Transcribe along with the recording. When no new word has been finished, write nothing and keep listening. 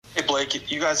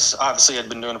Blake, you guys obviously had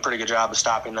been doing a pretty good job of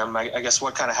stopping them. I guess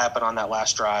what kind of happened on that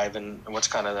last drive, and what's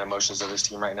kind of the emotions of this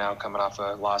team right now coming off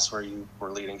a loss where you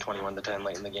were leading 21-10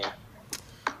 late in the game?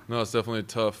 No, it's definitely a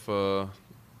tough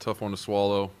one to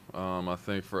swallow. I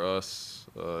think for us,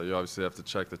 you obviously have to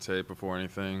check the tape before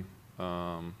anything.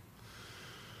 But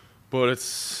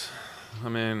it's, I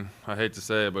mean, I hate to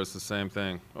say it, but it's the same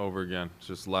thing over again. It's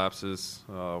just lapses,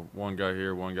 one guy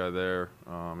here, one guy there,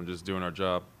 and just doing our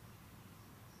job.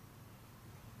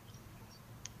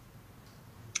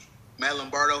 Matt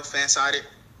Lombardo, Fansided.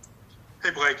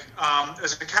 Hey, Blake.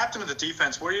 As a captain of the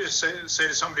defense, what do you say to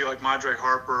somebody like Madre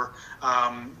Harper,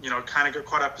 kind of got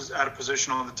caught up out of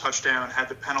position on the touchdown, had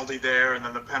the penalty there, and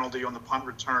then the penalty on the punt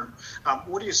return?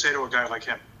 What do you say to a guy like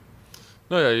him?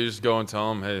 No, yeah, you just go and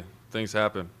tell him, hey, things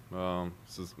happen.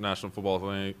 This is National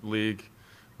Football League.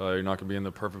 You're not going to be in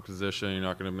the perfect position. You're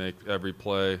not going to make every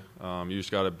play. You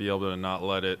just got to be able to not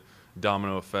let it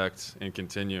domino effect and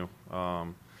continue.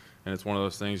 And it's one of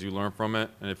those things you learn from it.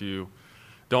 And if you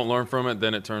don't learn from it,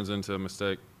 then it turns into a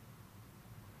mistake.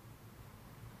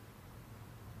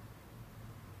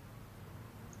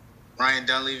 Ryan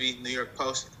Dunleavy, New York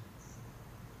Post.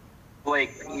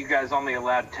 Blake, you guys only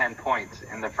allowed 10 points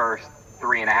in the first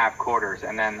 3.5 quarters,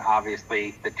 and then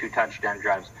obviously the 2 touchdown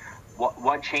drives.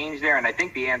 What changed there? And I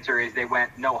think the answer is they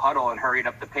went no huddle and hurried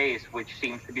up the pace, which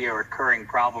seems to be a recurring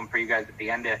problem for you guys at the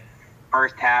end of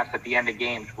first halves, at the end of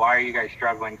games. Why are you guys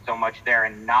struggling so much there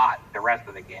and not the rest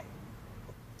of the game?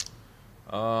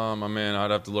 I mean,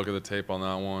 I'd have to look at the tape on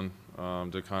that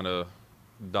one to kind of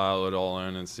dial it all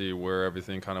in and see where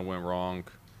everything kind of went wrong.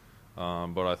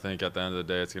 But I think at the end of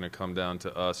the day, it's going to come down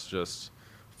to us just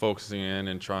focusing in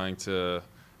and trying to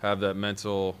have that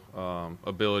mental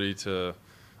ability to,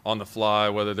 on the fly,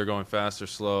 whether they're going fast or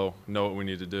slow, know what we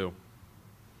need to do.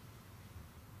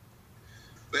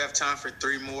 We have time for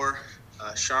 3 more.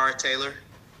 Shara Taylor.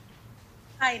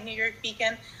 Hi, New York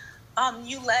Beacon.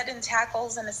 You led in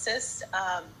tackles and assists.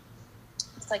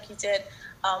 It's like you did.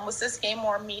 Was this game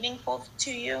more meaningful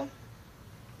to you?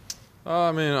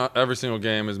 I mean, every single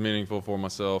game is meaningful for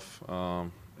myself.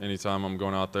 Anytime I'm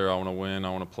going out there, I want to win.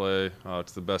 I want to play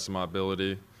to the best of my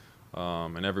ability.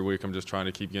 And every week I'm just trying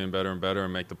to keep getting better and better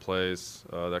and make the plays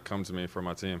that come to me for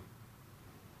my team.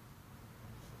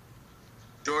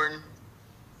 Jordan.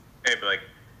 Hey, Blake.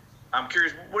 I'm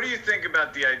curious, what do you think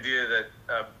about the idea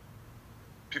that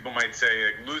people might say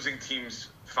like, losing teams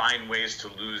find ways to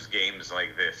lose games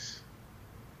like this?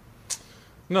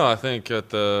 No, I think at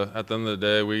the end of the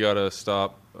day, we got to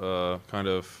stop kind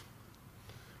of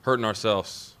hurting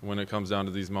ourselves when it comes down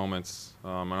to these moments.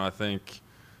 And I think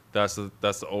that's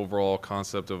the overall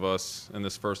concept of us in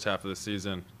this first half of the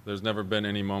season. There's never been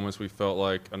any moments we felt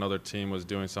like another team was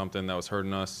doing something that was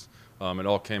hurting us. It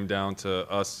all came down to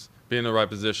us being in the right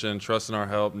position, trusting our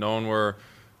help, knowing where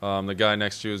the guy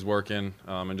next to you is working,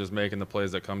 and just making the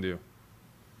plays that come to you.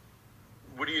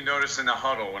 What do you notice in the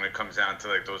huddle when it comes down to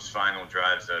like those final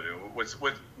drives? What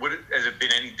has it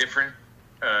been any different?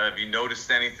 Have you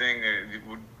noticed anything?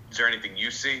 Is there anything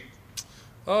you see?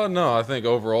 No, I think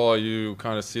overall you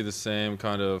kind of see the same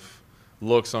kind of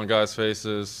looks on guys'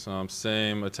 faces,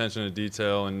 same attention to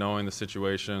detail and knowing the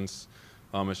situations.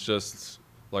 It's just,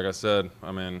 like I said,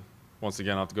 I mean, once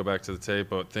again, I'll have to go back to the tape,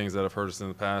 but things that have hurt us in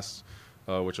the past,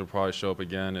 which will probably show up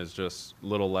again, is just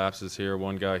little lapses here,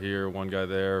 one guy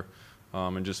there,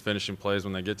 and just finishing plays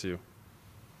when they get to you.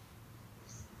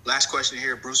 Last question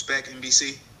here, Bruce Beck,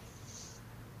 NBC.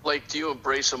 Blake, do you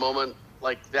embrace a moment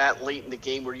like that late in the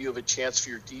game where you have a chance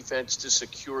for your defense to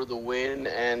secure the win,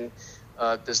 and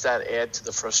does that add to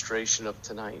the frustration of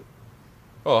tonight?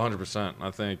 Oh, 100%. I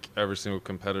think every single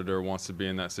competitor wants to be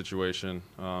in that situation,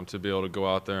 to be able to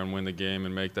go out there and win the game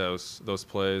and make those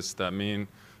plays that mean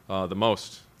the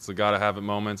most. It's the gotta-have-it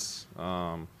moments.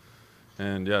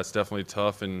 And, yeah, it's definitely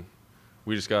tough, and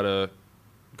we just got to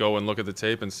go and look at the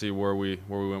tape and see where we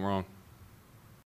went wrong.